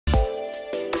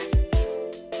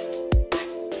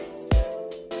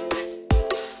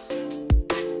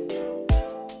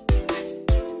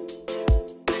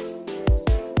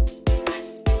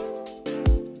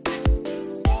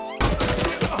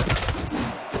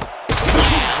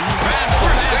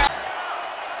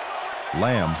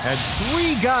Lamb had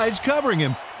 3 guys covering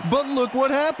him, but look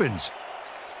what happens.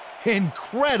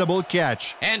 Incredible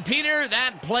catch. And Peter,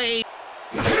 that play.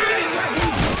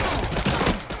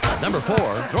 Number 4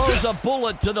 throws a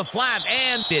bullet to the flat,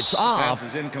 and it's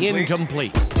off.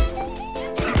 Incomplete.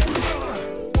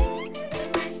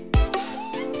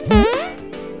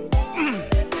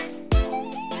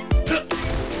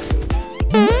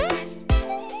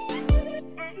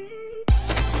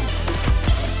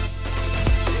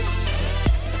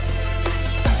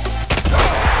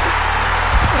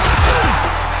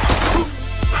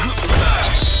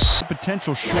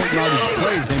 Potential short yardage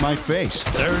plays they might face.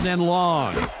 3rd and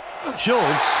long.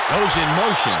 Schultz goes in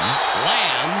motion.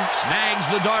 Lamb snags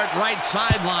the dart right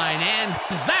sideline, and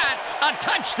that's a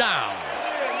touchdown.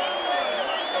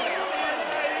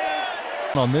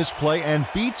 On this play and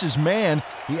beats his man.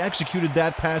 He executed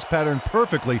that pass pattern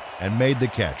perfectly and made the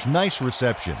catch. Nice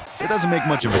reception. It doesn't make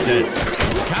much of a dent.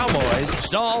 Cowboys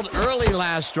stalled early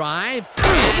last drive,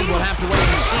 and we'll have to wait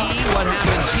and see what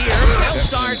happens here. They'll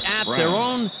start at their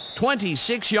own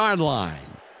 26-yard line.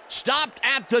 Stopped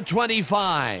at the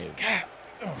 25.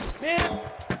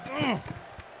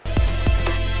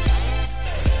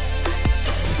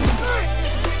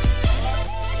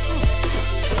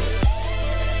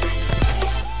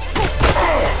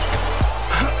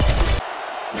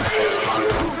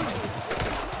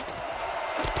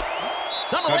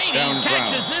 Number 80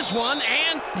 catches this one,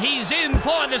 and he's in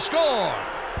for the score.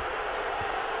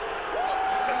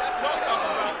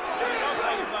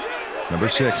 Number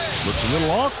 6 looks a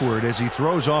little awkward as he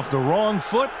throws off the wrong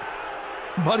foot,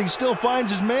 but he still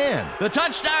finds his man. The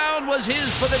touchdown was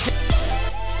his for the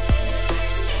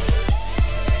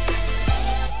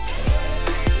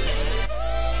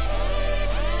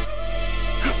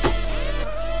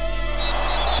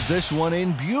This one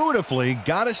in beautifully.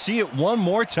 Gotta see it one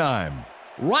more time.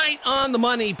 Right on the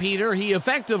money, Peter. He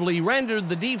effectively rendered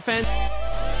the defense.